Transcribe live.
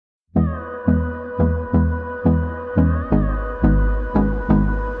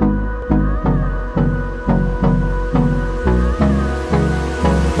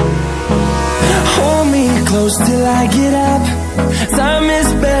close till I get up. Time is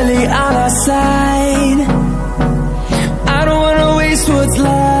barely on our side. I don't wanna waste what's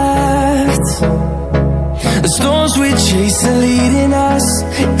left. The storms we chase are leading us,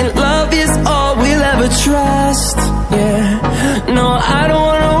 and love is all we'll ever trust. Yeah, no, I don't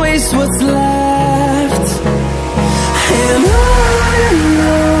wanna waste what's left. And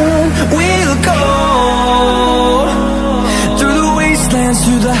on we'll go, through the wastelands,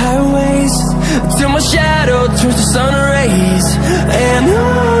 through the highways, till my shadow turns to sun rays. And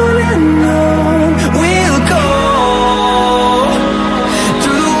on we'll go,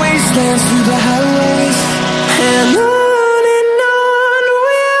 through the wastelands, through the highways, and on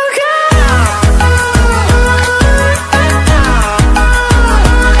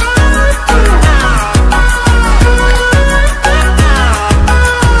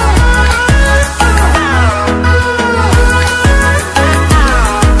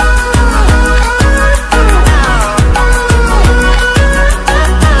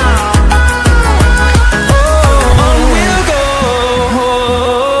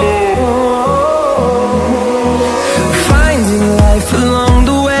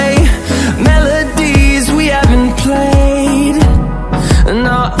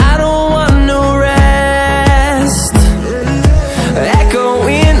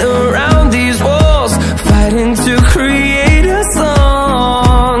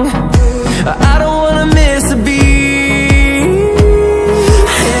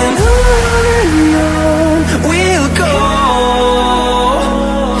we'll go.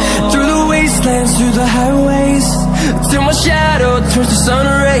 Through the highways, till my shadow turns to sun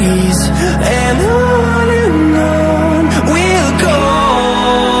rays. And on we'll go,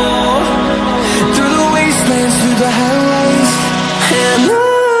 through the wastelands, through the highways, and on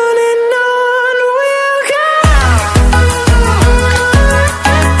we'll go.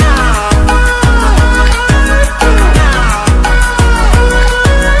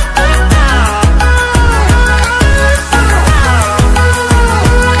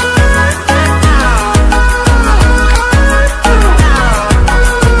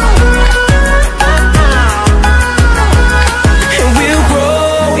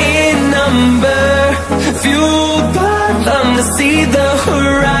 See the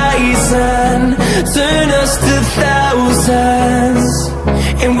horizon, turn us to thousands,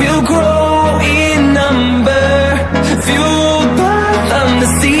 and we'll grow in number, fueled by them to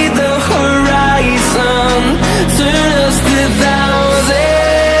see the horizon, turn us to thousands.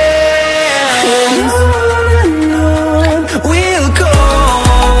 And on we'll go,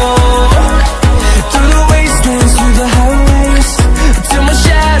 through the wastelands, through the highways, till my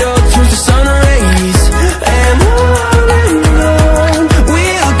shadow turns to sun rays. And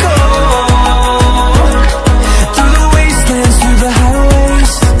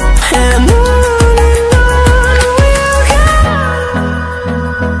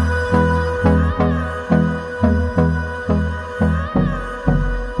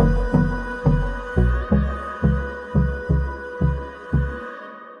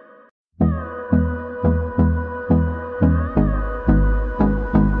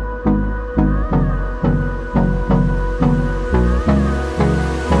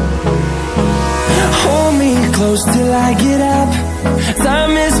close till I get up.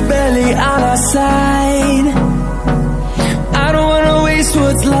 Time is barely on our side. I don't wanna waste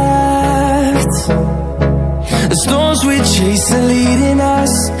what's left. The storms we chase are leading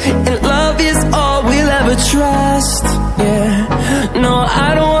us, and love is all we'll ever trust. Yeah, no, I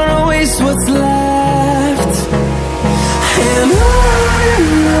don't wanna waste what's left. And on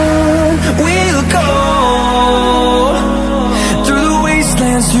we'll go, through the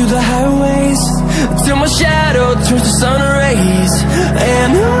wastelands, through the highways, till my shadow turns to sun rays.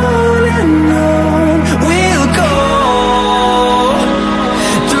 And on we'll go,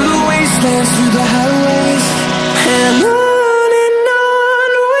 through the wastelands, through the highways, and on we'll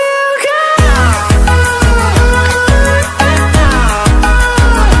go.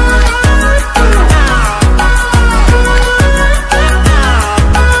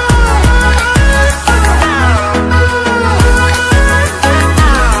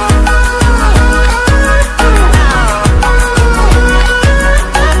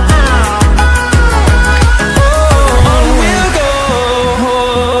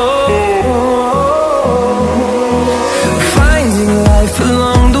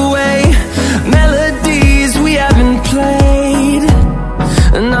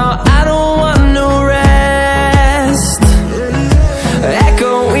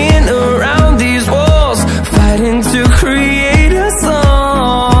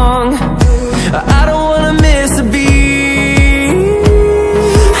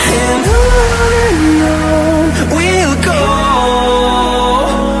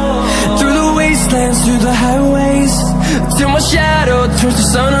 turns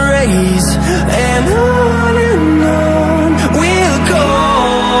to sun rays, and